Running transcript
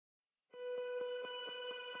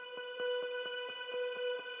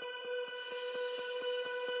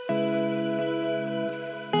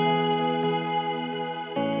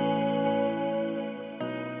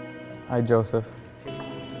I, Joseph,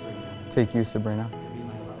 take you, Sabrina,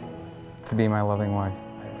 to be my loving wife.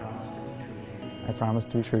 I promise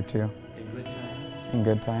to be true to you in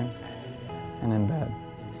good times and in bad,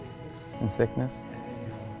 in sickness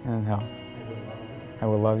and in health. I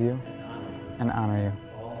will love you and honor you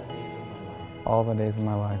all the days of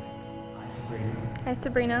my life. I,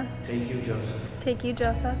 Sabrina, take you,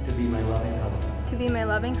 Joseph, to be my loving husband. to be my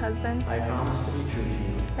loving husband. I promise to be true to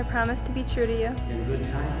you I promise to be true to you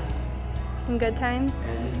in good times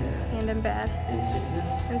and in bad,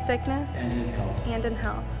 in sickness and in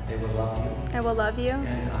health. I will love you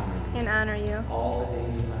and honor you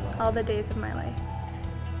all the days of my life.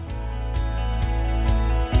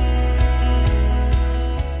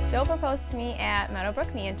 Joe proposed to me at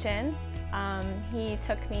Meadowbrook Mansion. He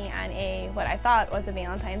took me on what I thought was a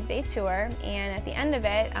Valentine's Day tour, and at the end of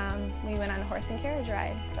it, we went on a horse and carriage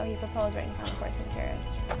ride. So he proposed right in front of the horse and carriage.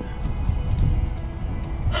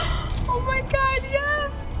 Oh my God,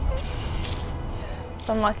 yes!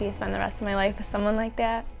 So I'm lucky to spend the rest of my life with someone like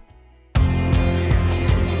that.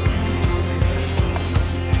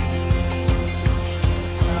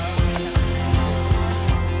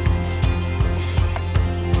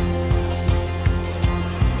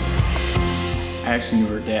 I actually knew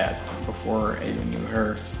her dad before I even knew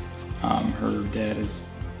her. Her dad is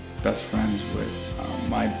best friends with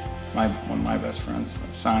one of my best friends,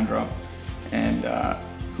 Sandra, and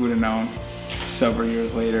who would have known? Several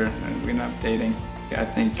years later, and we ended up dating. I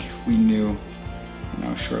think we knew,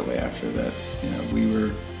 shortly after that, we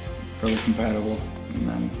were really compatible, and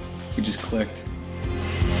then we just clicked.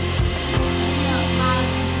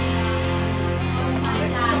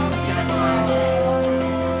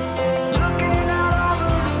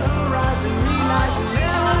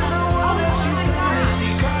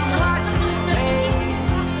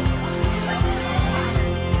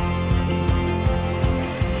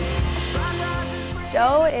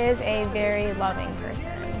 Joe is a very loving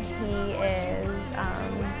person. He is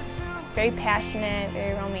very passionate,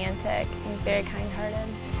 very romantic, and he's very kind-hearted.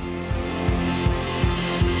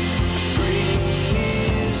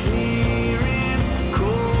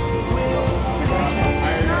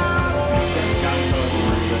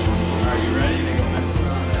 Are you ready?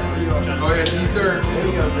 Oh yeah, these are. There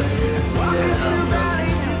you go,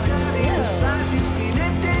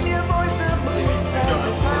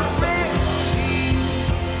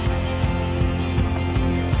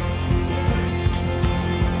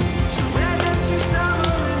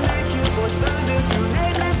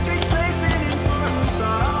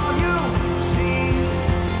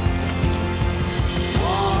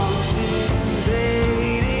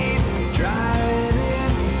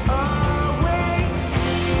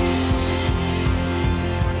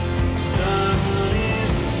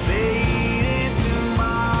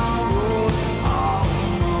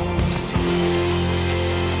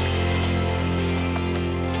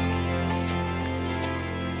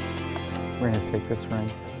 We're going to take this ring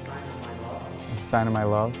as a sign of my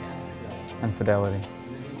love and fidelity.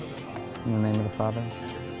 In the name of the Father,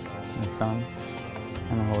 and the Son,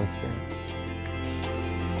 and the Holy Spirit.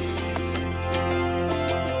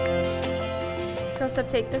 Joseph,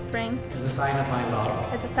 take this ring As a sign of my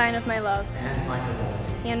love as a sign of my love and my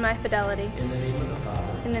fidelity. and my fidelity. In the name of the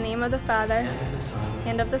Father In the name of the Father, and of the Son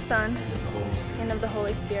and of the Son, and of the Holy Spirit. and of the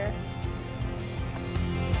Holy Spirit.